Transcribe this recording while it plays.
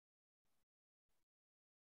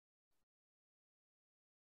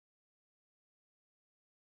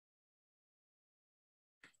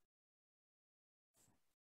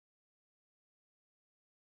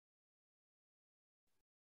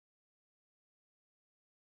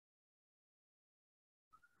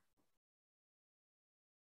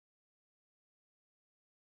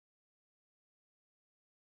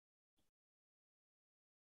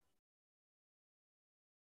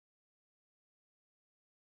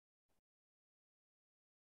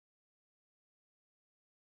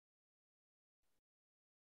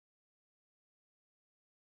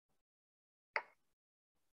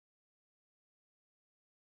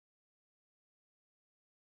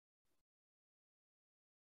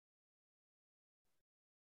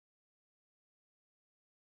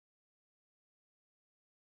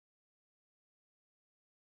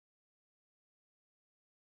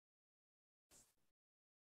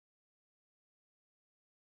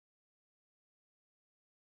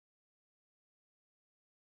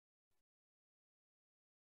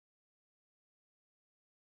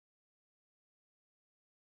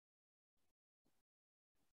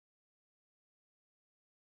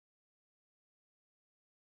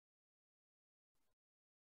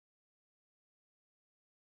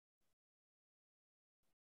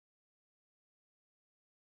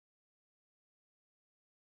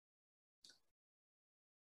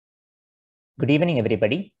Good evening,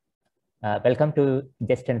 everybody. Welcome to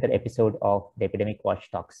just another episode of the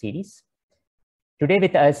EpidemicWatch Talk series. Today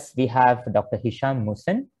with us, we have Dr. Hisham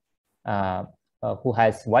Moosan, who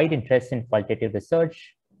has wide interest in qualitative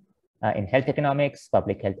research in health economics,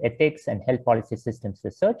 public health ethics, and health policy systems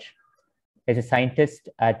research. He's a scientist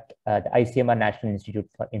at the ICMR National Institute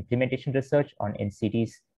for Implementation Research on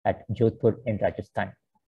NCDs at Jodhpur in Rajasthan.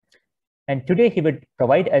 And today he would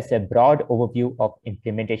provide us a broad overview of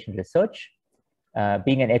implementation research,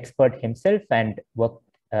 being an expert himself and worked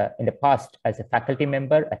in the past as a faculty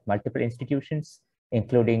member at multiple institutions,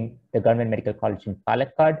 including the Government Medical College in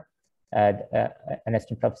Palakkad, an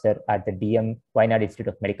assistant professor at the DM Wayanad Institute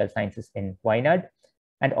of Medical Sciences in Wayanad,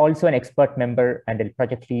 and also an expert member and a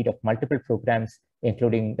project lead of multiple programs,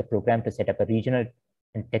 including the program to set up a regional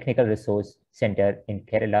and technical resource center in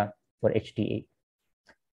Kerala for HTA.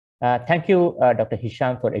 Thank you, Dr.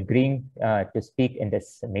 Hisham, for agreeing to speak in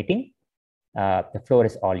this meeting. The floor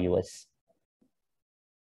is all yours.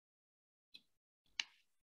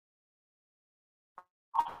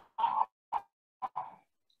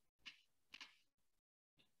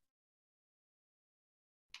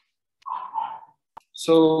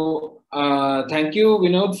 So thank you,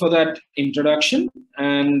 Vinod, for that introduction.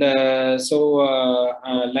 And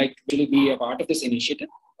like to be a part of this initiative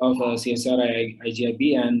of CSR,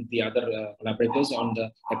 IGIB, and the other collaborators on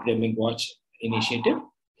the EpidemicWatch initiative.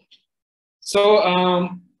 So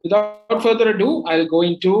without further ado, I'll go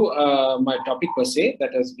into my topic per se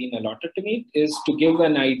that has been allotted to me, is to give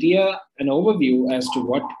an idea, an overview as to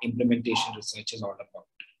what implementation research is all about.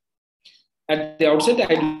 At the outset,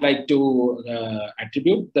 I'd like to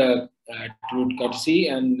attribute the courtesy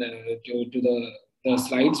and to the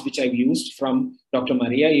slides which I've used from Dr.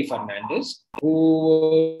 Maria E. Fernandez,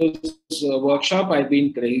 whose workshop I've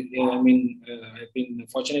been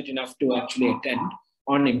fortunate enough to actually attend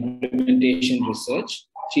on implementation research.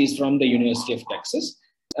 She's from the University of Texas.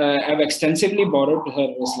 I've extensively borrowed her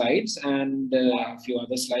slides and a few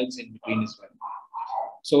other slides in between as well.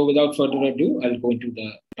 So without further ado, I'll go into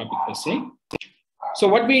the topic per se. So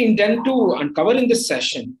what we intend to uncover in this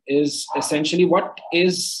session is essentially what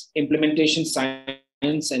is implementation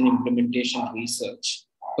science and implementation research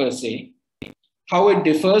per se, how it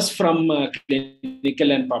differs from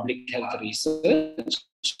clinical and public health research,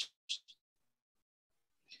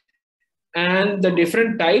 and the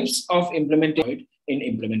different types of implementation in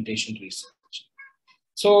implementation research.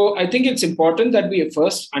 So I think it's important that we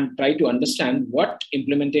first try to understand what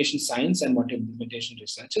implementation science and what implementation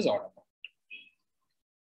research is all about.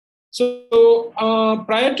 So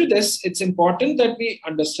prior to this, it's important that we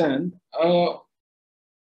understand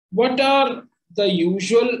what are the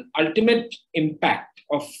usual ultimate impact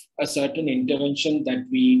of a certain intervention that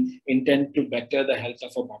we intend to better the health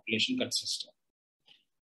of a population consist of.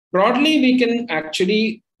 Broadly, we can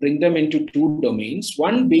actually bring them into two domains,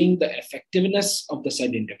 one being the effectiveness of the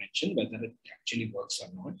said intervention, whether it actually works or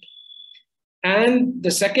not. And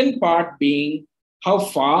the second part being how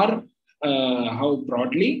far, how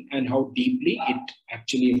broadly and how deeply it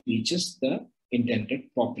actually reaches the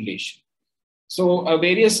intended population. So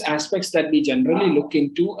various aspects that we generally look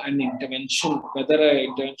into an intervention, whether an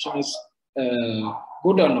intervention is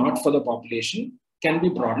good or not for the population, can be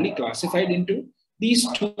broadly classified into these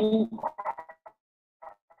two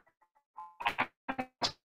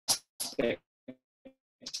aspects.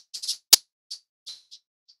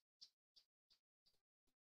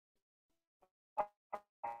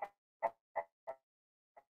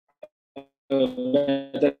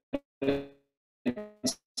 Whether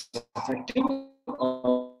it's effective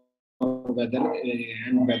or whether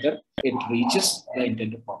it reaches the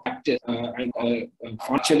intended population. I'm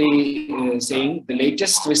actually saying the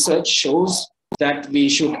latest research shows that we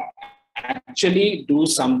should actually do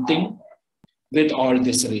something with all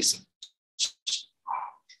this research.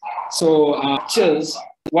 So,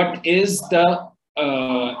 what is the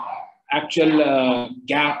actual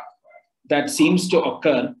gap that seems to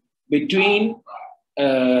occur between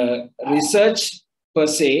research per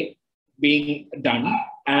se being done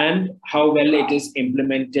and how well it is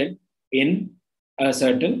implemented in a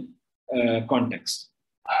certain context.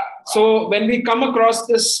 So when we come across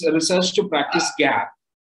this research to practice gap,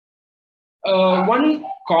 one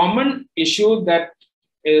common issue that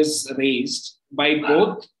is raised by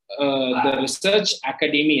both the research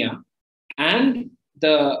academia and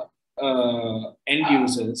the end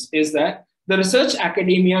users is that the research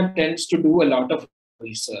academia tends to do a lot of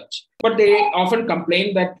research, but they often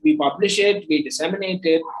complain that we publish it, we disseminate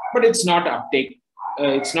it, but it's not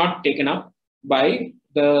taken up by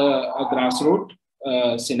the grassroots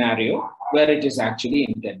scenario where it is actually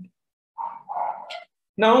intended.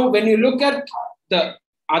 Now, when you look at the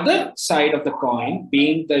other side of the coin,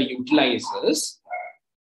 being the utilizers,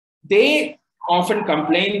 they often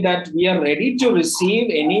complain that we are ready to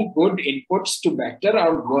receive any good inputs to better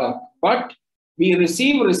our work, but we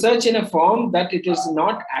receive research in a form that it is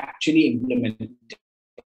not actually implemented.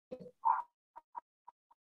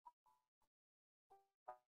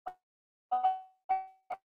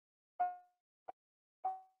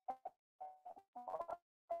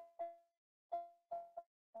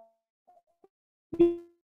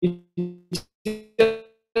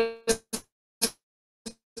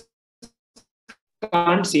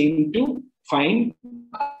 Can't seem to find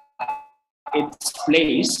its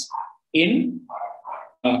place in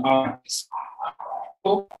our.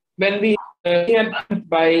 So when we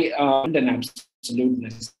by an absolute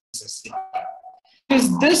necessity,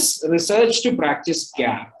 is this research to practice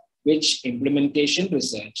gap, which implementation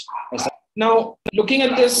research has. Now, looking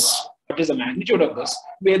at this, what is the magnitude of this?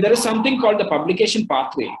 Where there is something called the publication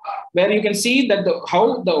pathway, where you can see that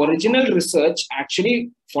how the original research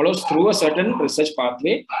actually follows through a certain research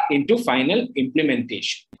pathway into final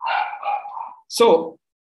implementation. So,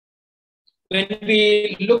 when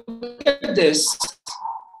we look at this,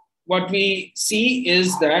 what we see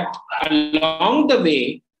is that along the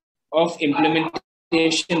way of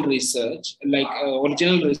implementation research, like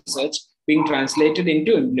original research being translated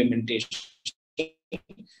into implementation,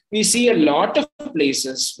 we see a lot of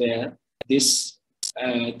places where this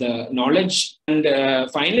the knowledge, and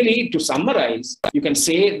finally, to summarize, you can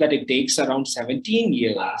say that it takes around 17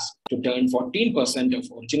 years to turn 14%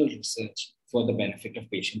 of original research for the benefit of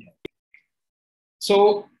patient health.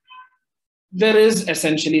 So there is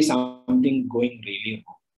essentially something going really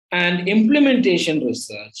wrong. And implementation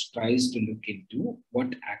research tries to look into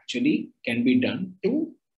what actually can be done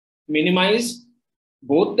to minimize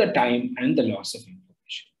both the time and the loss of information.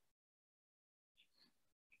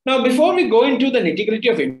 Now, before we go into the nitty-gritty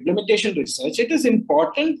of implementation research, it is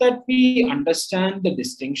important that we understand the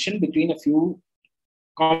distinction between a few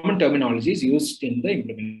common terminologies used in the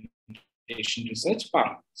implementation research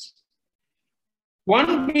parlance.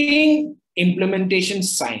 One being implementation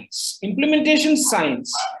science. Implementation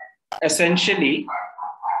science essentially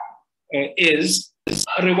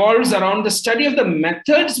revolves around the study of the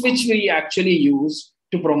methods which we actually use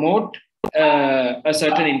to promote a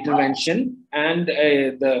certain intervention and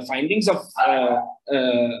the findings of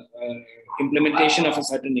implementation of a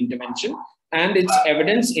certain intervention and its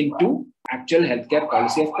evidence into actual healthcare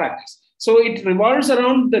policy of practice. So it revolves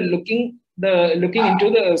around looking into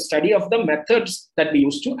the study of the methods that we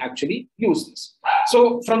use to actually use this.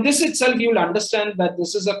 So from this itself, you will understand that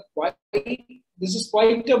this is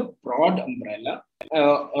quite a broad umbrella,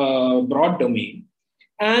 broad domain,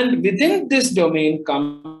 and within this domain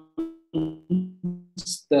comes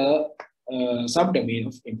the subdomain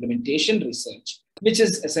of implementation research, which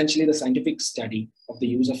is essentially the scientific study of the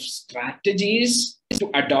use of strategies to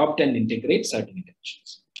adopt and integrate certain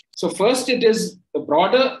interventions. So first, it is a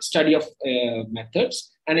broader study of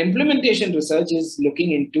methods, and implementation research is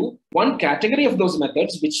looking into one category of those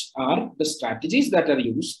methods, which are the strategies that are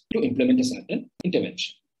used to implement a certain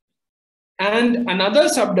intervention. And another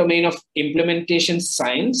subdomain of implementation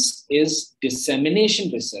science is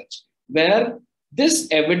dissemination research, where this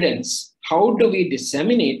evidence, how do we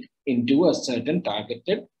disseminate into a certain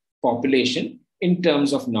targeted population in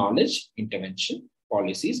terms of knowledge, intervention,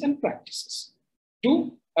 policies, and practices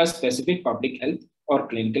to a specific public health or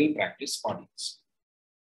clinical practice audience.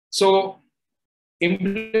 So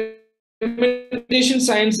implementation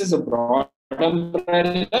science is a broad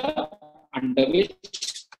umbrella under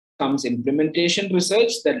which comes implementation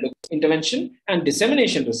research that looks at intervention, and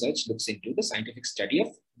dissemination research looks into the scientific study of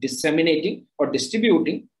disseminating or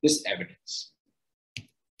distributing this evidence.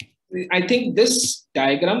 I think this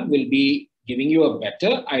diagram will be giving you a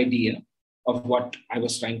better idea of what I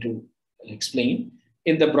was trying to explain.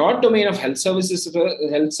 In the broad domain of health services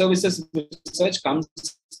research comes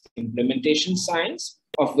implementation science,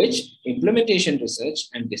 of which implementation research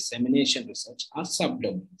and dissemination research are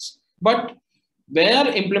subdomains. But where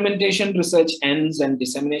implementation research ends and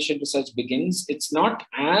dissemination research begins, it's not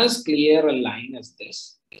as clear a line as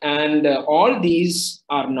this. And all these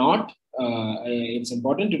are not, it's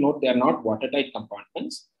important to note, they are not watertight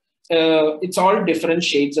compartments. It's all different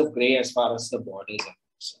shades of gray as far as the borders are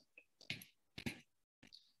concerned.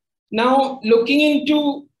 Now, looking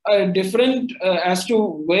into different as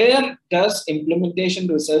to where does implementation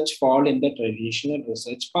research fall in the traditional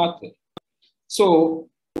research pathway. So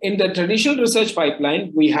in the traditional research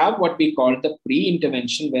pipeline, we have what we call the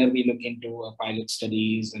pre-intervention, where we look into pilot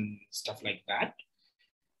studies and stuff like that.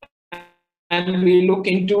 And we look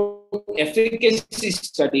into efficacy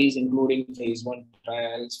studies, including phase 1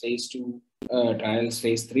 trials, phase 2 trials,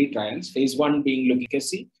 phase 3 trials. Phase 1 being looking at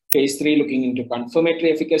efficacy, phase 3 looking into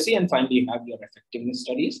confirmatory efficacy, and finally you have your effectiveness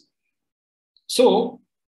studies. So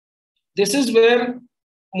this is where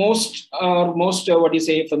most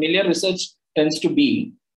familiar research tends to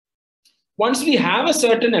be. Once we have a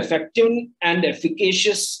certain effective and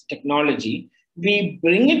efficacious technology, we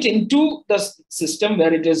bring it into the system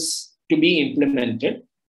where it is to be implemented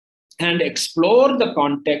and explore the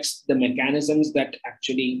context, the mechanisms that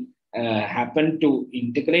actually happen to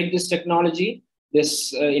integrate this technology,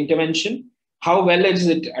 this intervention. How well is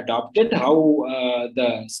it adopted? How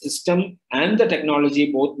the system and the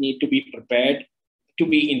technology both need to be prepared to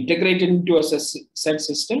be integrated into a set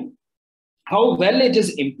system. How well it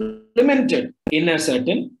is implemented in a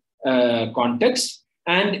certain context.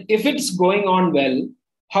 And if it's going on well,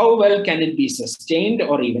 how well can it be sustained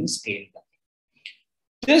or even scaled up?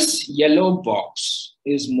 This yellow box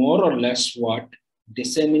is more or less what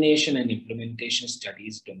dissemination and implementation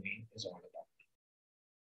studies domain is all about.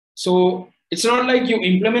 So it's not like you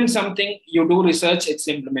implement something, you do research, it's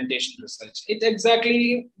implementation research. It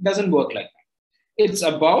exactly doesn't work like that. It's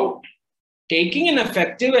about taking an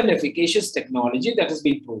effective and efficacious technology that has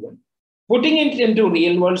been proven, putting it into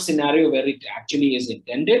real world scenario where it actually is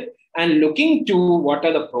intended, and looking to what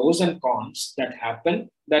are the pros and cons that happen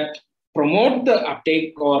that promote the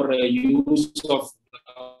uptake or use of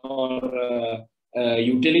or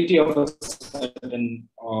utility of a certain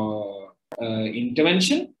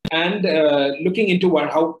intervention, and looking into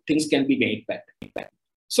how things can be made better.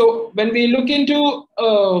 So when we look into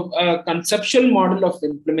a conceptual model of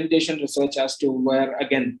implementation research as to where,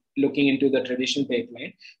 again, looking into the traditional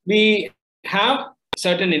pipeline, we have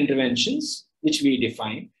certain interventions which we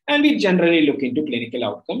define, and we generally look into clinical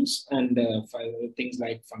outcomes and things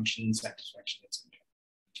like function, satisfaction, etc.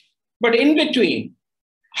 But in between,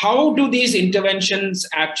 how do these interventions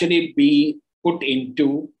actually be put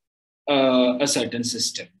into a certain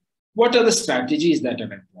system? What are the strategies that are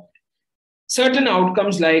employed? Certain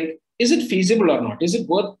outcomes like, is it feasible or not? Is it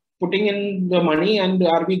worth putting in the money, and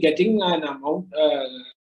are we getting an amount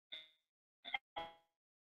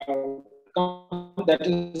that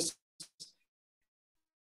is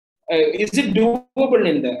it doable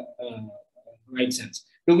in the right sense?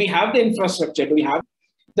 Do we have the infrastructure? Do we have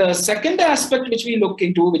the second aspect which we look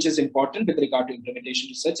into, which is important with regard to implementation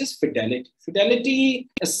research, is fidelity. Fidelity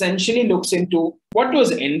essentially looks into what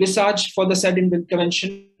was envisaged for the said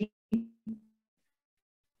intervention,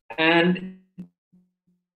 and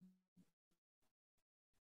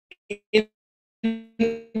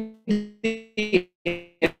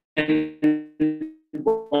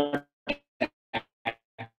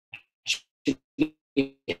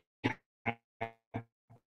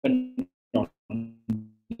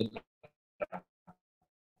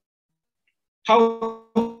how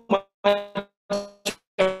much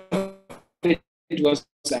it was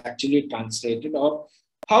actually translated, or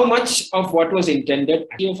how much of what was intended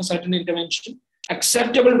of a certain intervention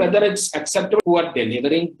acceptable, whether it's acceptable who are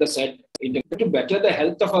delivering the set to better the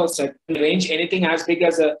health of a certain range, anything as big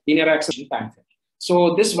as a linear acceleration pamphlet.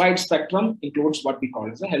 So this wide spectrum includes what we call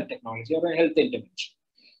as a health technology or a health intervention.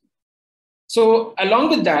 So along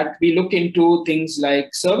with that, we look into things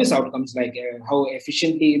like service outcomes, like how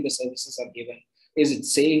efficiently the services are given. Is it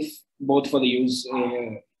safe both for the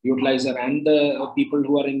utilizer and the people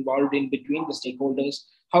who are involved in between, the stakeholders?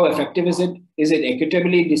 How effective is it? Is it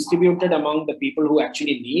equitably distributed among the people who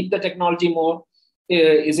actually need the technology more?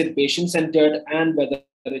 Is it patient-centered, and whether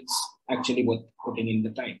it's actually worth putting in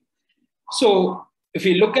the time? So if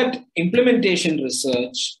you look at implementation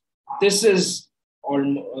research, this is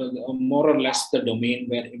more or less the domain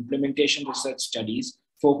where implementation research studies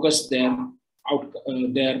focus their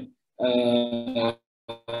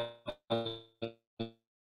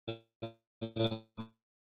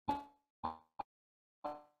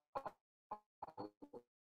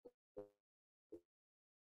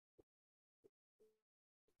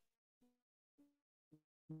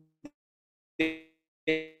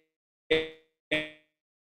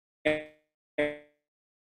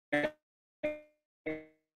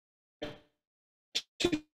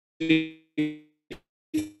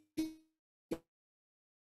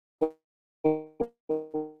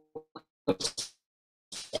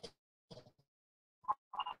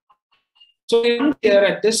So here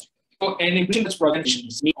at this an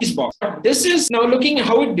implementation program, this is now looking at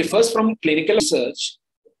how it differs from clinical research.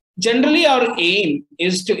 Generally, our aim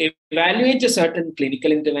is to evaluate a certain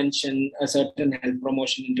clinical intervention, a certain health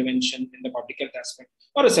promotion intervention in the public health aspect,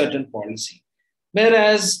 or a certain policy.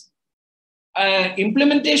 Whereas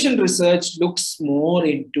Implementation research looks more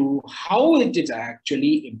into how it is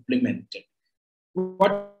actually implemented.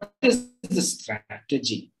 What is the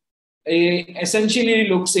strategy? Essentially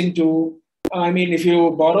looks into, if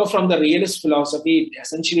you borrow from the realist philosophy, it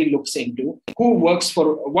essentially looks into what works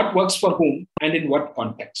for whom and in what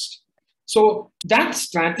context. So that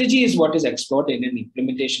strategy is what is explored in an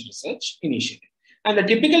implementation research initiative. And the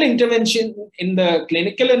typical intervention in the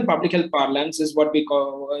clinical and public health parlance is what we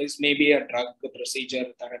call is maybe a drug, a procedure,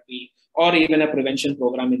 therapy, or even a prevention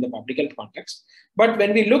program in the public health context. But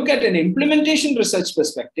when we look at an implementation research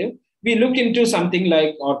perspective, we look into something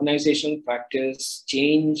like organizational practice,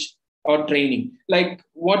 change, or training. Like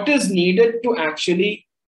what is needed to actually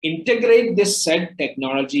integrate this said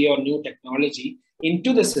technology or new technology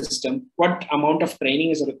into the system, what amount of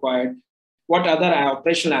training is required, what other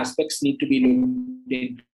operational aspects need to be looked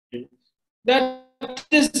into. That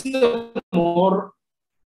is more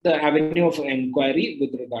the avenue of inquiry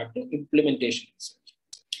with regard to implementation research.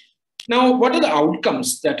 Now, what are the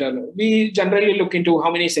outcomes that we generally look into?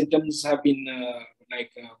 How many symptoms have been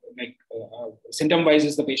symptom-wise,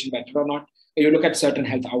 is the patient better or not? You look at certain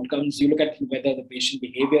health outcomes. You look at whether the patient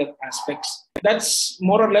behavior aspects. That's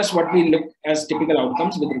more or less what we look as typical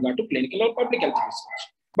outcomes with regard to clinical or public health research.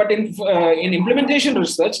 But in implementation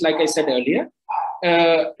research, like I said earlier,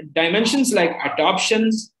 dimensions like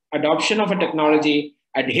adoption of a technology,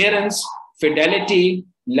 adherence, fidelity,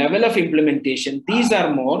 level of implementation, these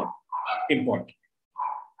are more important.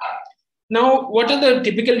 Now, what are the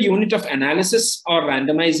typical unit of analysis or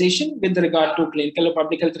randomization with regard to clinical or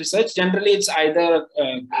public health research? Generally, it's either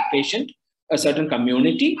a patient, a certain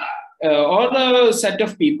community, or a set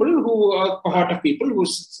of people a cohort of people who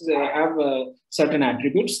have certain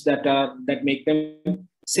attributes that make them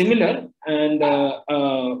similar and a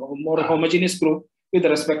more homogeneous group with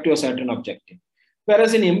respect to a certain objective.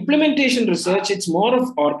 Whereas in implementation research, it's more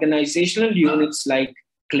of organizational units like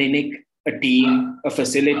clinic, a team, a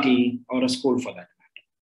facility, or a school for that matter.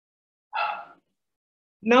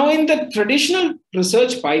 Now, in the traditional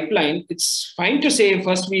research pipeline, it's fine to say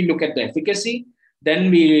first we look at the efficacy,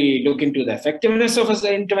 then we look into the effectiveness of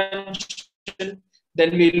the intervention,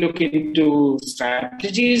 then we look into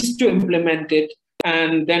strategies to implement it,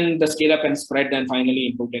 and then the scale up and spread, and finally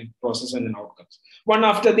improvement process and outcomes. One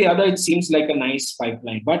after the other, it seems like a nice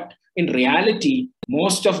pipeline, but in reality,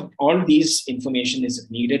 most of all these information is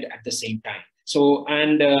needed at the same time. So,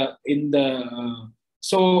 and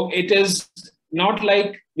so it is not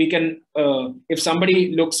like we can, if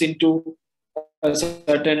somebody looks into a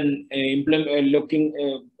certain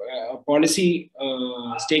policy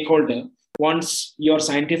stakeholder wants your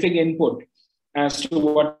scientific input as to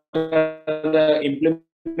what are the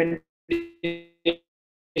implementation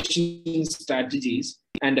strategies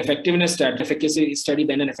and effectiveness study, efficacy study,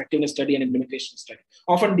 then an effectiveness study and implementation study.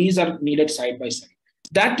 Often these are needed side by side.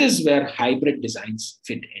 That is where hybrid designs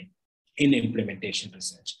fit in implementation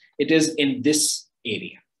research. It is in this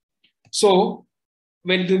area. So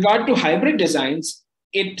with regard to hybrid designs,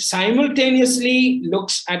 it simultaneously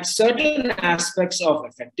looks at certain aspects of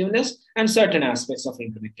effectiveness and certain aspects of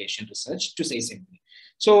implementation research, to say simply.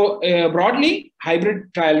 So broadly,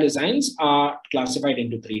 hybrid trial designs are classified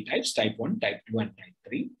into three types: type 1, type 2, and type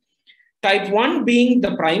 3. Type 1 being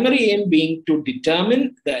the primary aim being to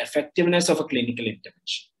determine the effectiveness of a clinical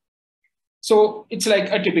intervention. So it's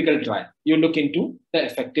like a typical trial. You look into the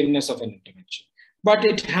effectiveness of an intervention. But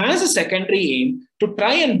it has a secondary aim to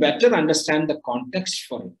try and better understand the context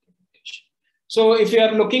for implementation. So if you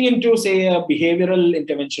are looking into, say, a behavioral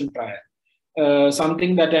intervention trial,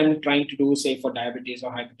 something that I'm trying to do, say, for diabetes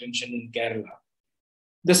or hypertension in Kerala,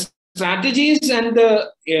 the strategies and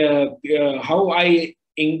the how I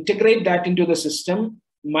integrate that into the system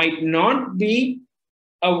might not be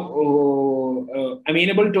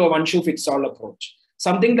amenable to a one-shoe-fits-all approach.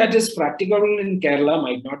 Something that is practicable in Kerala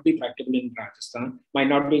might not be practicable in Rajasthan, might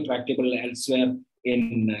not be practicable elsewhere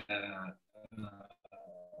in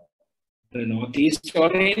the Northeast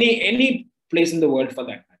or any place in the world for that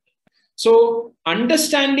matter. So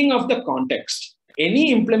understanding of the context,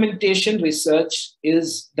 any implementation research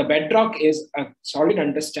is, the bedrock is a solid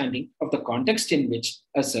understanding of the context in which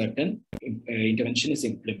a certain intervention is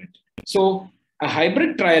implemented. So a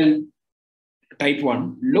hybrid trial type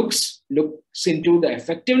 1 looks into the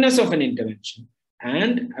effectiveness of an intervention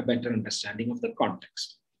and a better understanding of the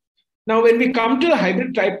context. Now, when we come to the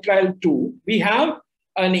hybrid type trial 2, we have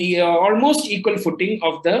an almost equal footing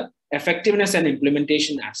of the effectiveness and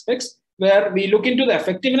implementation aspects, where we look into the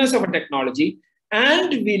effectiveness of a technology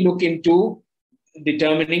and we look into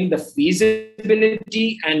determining the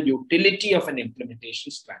feasibility and utility of an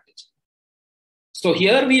implementation strategy. So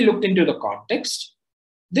here we looked into the context.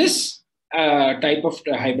 This type of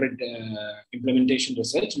hybrid implementation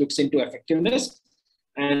research looks into effectiveness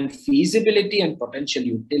and feasibility and potential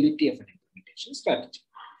utility of an implementation strategy.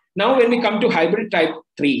 Now, when we come to hybrid type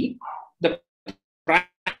 3, the primary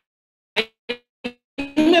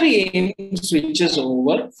aim switches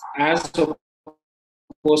over as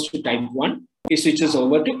opposed to type 1, it switches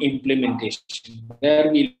over to implementation,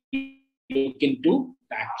 where we look into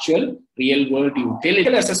the actual real world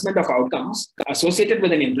utility. Assessment of outcomes associated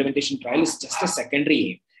with an implementation trial is just a secondary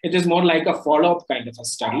aim. It is more like a follow-up kind of a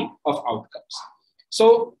study of outcomes.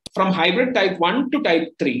 So from hybrid type 1 to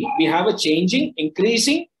type 3, we have a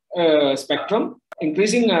increasing spectrum,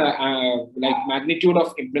 increasing like magnitude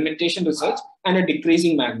of implementation research and a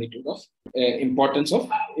decreasing magnitude of importance of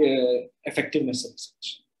effectiveness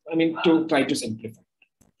research. I mean, to try to simplify.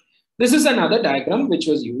 This is another diagram which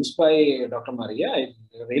was used by Dr. Maria. I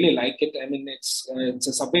really like it. I mean, it's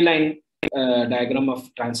a subway line diagram of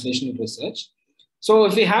translational research. So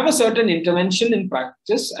if we have a certain intervention in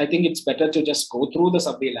practice, I think it's better to just go through the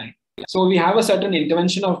subway line. So we have a certain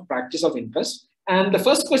intervention of practice of interest. And the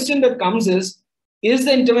first question that comes is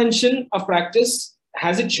the intervention of practice,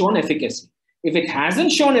 has it shown efficacy? If it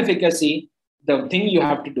hasn't shown efficacy, the thing you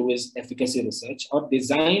have to do is efficacy research or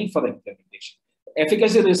design for implementation.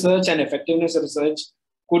 Efficacy research and effectiveness research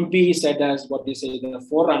could be said as what they say, the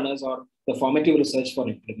forerunners or the formative research for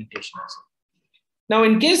implementation. Now,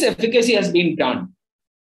 in case efficacy has been done,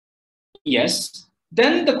 yes,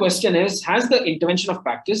 then the question is, has the intervention of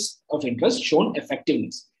practice of interest shown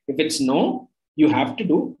effectiveness? If it's no, you have to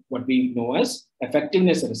do what we know as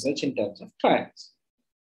effectiveness research in terms of trials.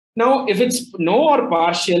 Now, if it's no or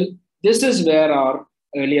partial, this is where our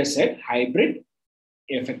earlier said hybrid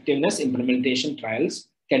effectiveness implementation trials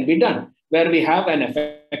can be done, where we have an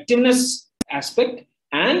effectiveness aspect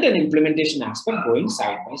and an implementation aspect going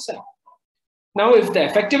side by side. Now, if the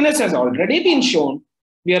effectiveness has already been shown,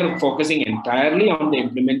 we are focusing entirely on the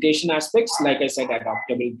implementation aspects, like I said,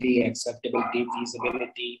 adaptability, acceptability,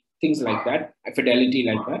 feasibility, things like that, fidelity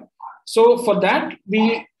like that. So for that,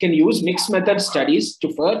 we can use mixed method studies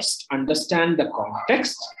to first understand the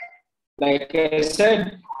context. Like I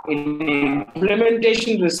said, in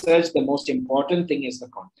implementation research, the most important thing is the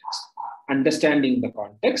context. Understanding the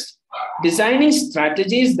context, designing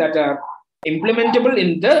strategies that are implementable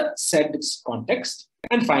in the said context,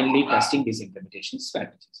 and finally testing these implementation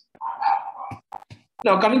strategies.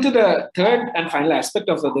 Now, coming to the third and final aspect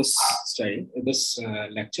of this study, this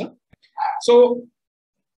lecture. So,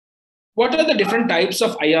 what are the different types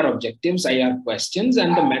of IR objectives, IR questions,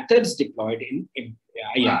 and the methods deployed in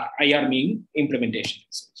IR? IR meaning implementation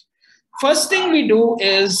research. First thing we do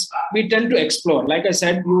is we tend to explore. Like I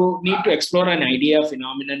said, you need to explore an idea,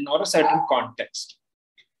 phenomenon, or a certain context.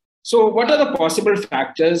 So what are the possible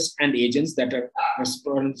factors and agents that are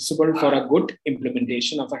responsible for a good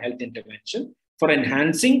implementation of a health intervention, for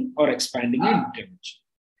enhancing or expanding an intervention?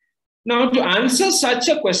 Now, to answer such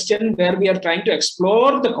a question where we are trying to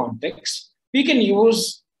explore the context, we can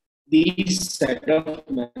use these set of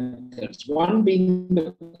methods. One being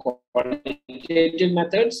the qualitative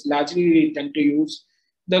methods. Largely, we tend to use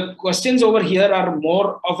the questions over here are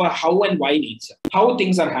more of a how and why nature, how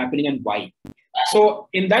things are happening and why. So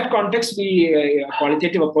in that context, a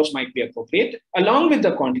qualitative approach might be appropriate, along with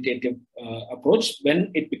the quantitative approach when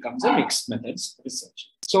it becomes a mixed methods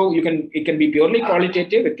research. So it can be purely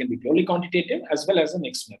qualitative, it can be purely quantitative, as well as a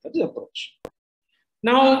mixed methods approach.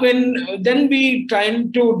 Now, then we try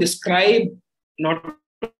to describe not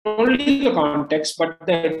only the context, but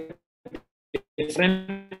the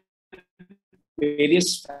different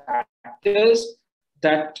various factors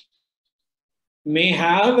that may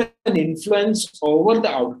have an influence over the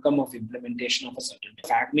outcome of implementation of a certain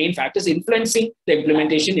fact. Main factors influencing the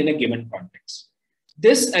implementation in a given context.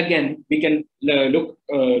 This again, we can look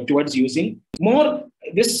towards using more.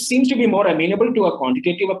 This seems to be more amenable to a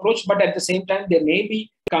quantitative approach, but at the same time,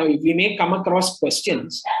 we may come across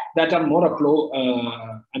questions that are more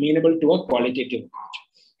amenable to a qualitative approach.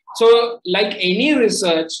 So, like any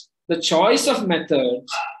research, the choice of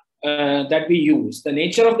methods that we use, the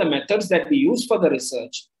nature of the methods that we use for the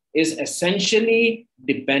research is essentially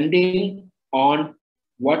depending on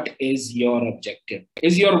what is your objective.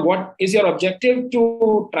 Is your objective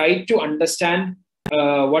to try to understand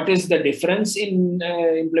what is the difference in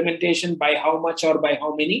implementation, by how much or by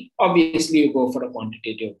how many? Obviously, you go for a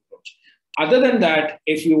quantitative approach. Other than that,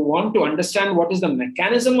 if you want to understand what is the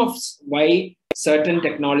mechanism of why certain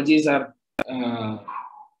technologies are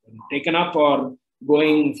taken up or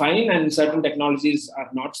going fine and certain technologies are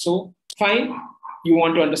not so fine, you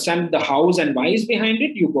want to understand the hows and whys behind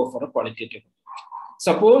it, you go for a qualitative approach.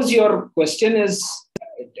 suppose your question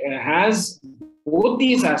has both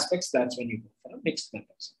these aspects, that's when you go for a mixed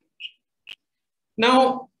methods.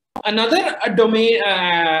 Now, another domain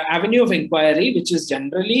avenue of inquiry, which is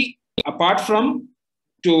generally apart from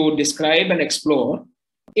to describe and explore,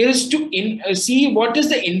 is to see what is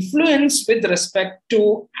the influence with respect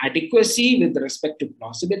to adequacy, with respect to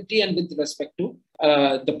plausibility, and with respect to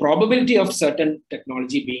the probability of certain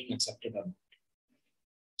technology being accepted or not.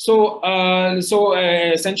 So,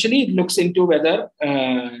 essentially, it looks into whether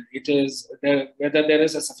whether there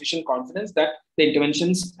is a sufficient confidence that the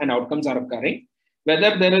interventions and outcomes are occurring,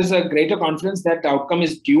 whether there is a greater confidence that the outcome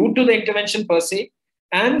is due to the intervention per se,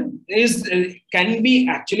 and can be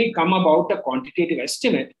actually come about a quantitative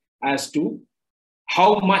estimate as to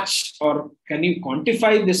how much, or can you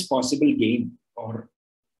quantify this possible gain or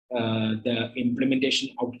the implementation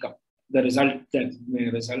outcome, the result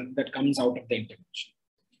that comes out of the intervention.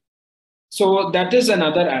 So that is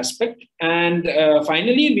another aspect. And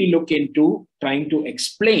finally, we look into trying to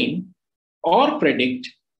explain or predict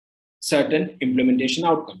certain implementation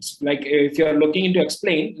outcomes. Like if you're looking into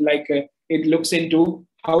explain, like it looks into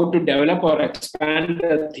how to develop or expand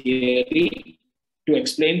a theory to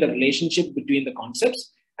explain the relationship between the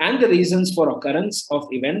concepts and the reasons for occurrence of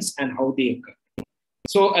events and how they occur.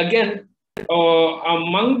 So again,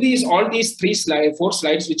 among all these four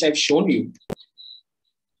slides which I've shown you,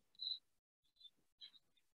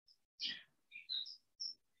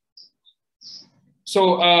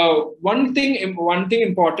 so one thing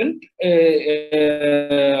important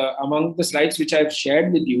among the slides which I've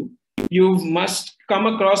shared with you, you must come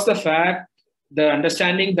across the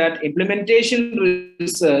understanding that implementation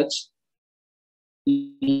research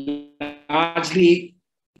largely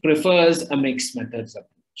prefers a mixed methods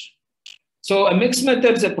approach. So a mixed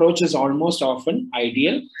methods approach is almost often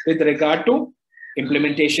ideal with regard to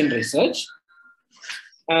implementation research.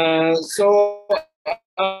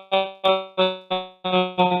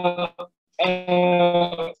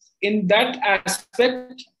 In that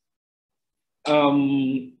aspect,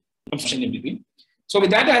 so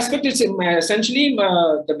with that aspect, it's essentially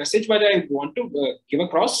the message that I want to give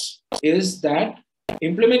across is that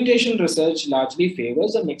implementation research largely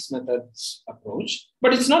favors a mixed methods approach,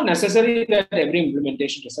 but it's not necessary that every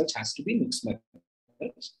implementation research has to be mixed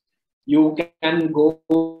methods. You can go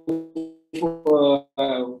for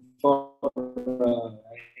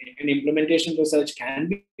an implementation research can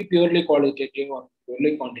be purely qualitative or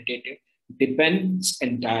purely quantitative. Depends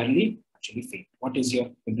entirely. Actually, what is your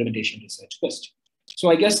implementation research question? So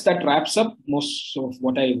I guess that wraps up most of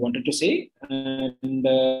what I wanted to say, and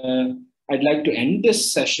I'd like to end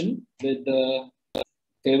this session with a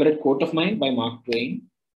favorite quote of mine by Mark Twain.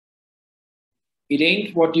 It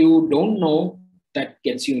ain't what you don't know that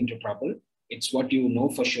gets you into trouble. It's what you know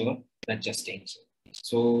for sure that just ain't so.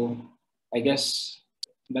 So I guess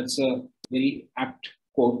that's a very apt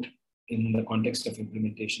quote in the context of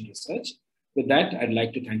implementation research. With that, I'd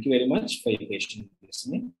like to thank you very much for your patient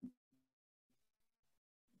listening.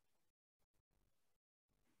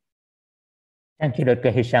 Thank you, Dr.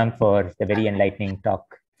 Hisham, for the very enlightening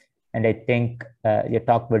talk. And I think your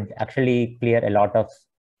talk would actually clear a lot of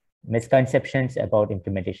misconceptions about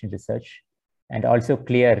implementation research, and also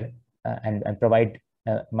clear and provide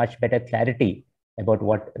much better clarity about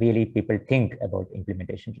what really people think about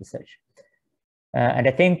implementation research. And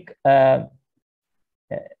I think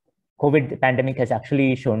COVID pandemic has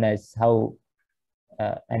actually shown us how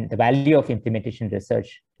and the value of implementation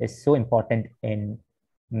research is so important in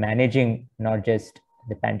managing not just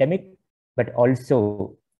the pandemic, but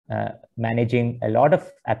also managing a lot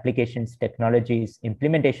of applications, technologies,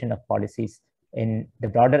 implementation of policies in the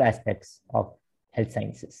broader aspects of health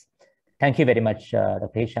sciences. Thank you very much,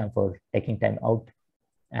 Dr. Hisham, for taking time out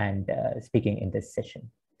and speaking in this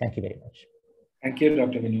session. Thank you very much. Thank you,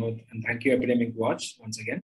 Dr. Vinod, and thank you, EpidemicWatch, once again.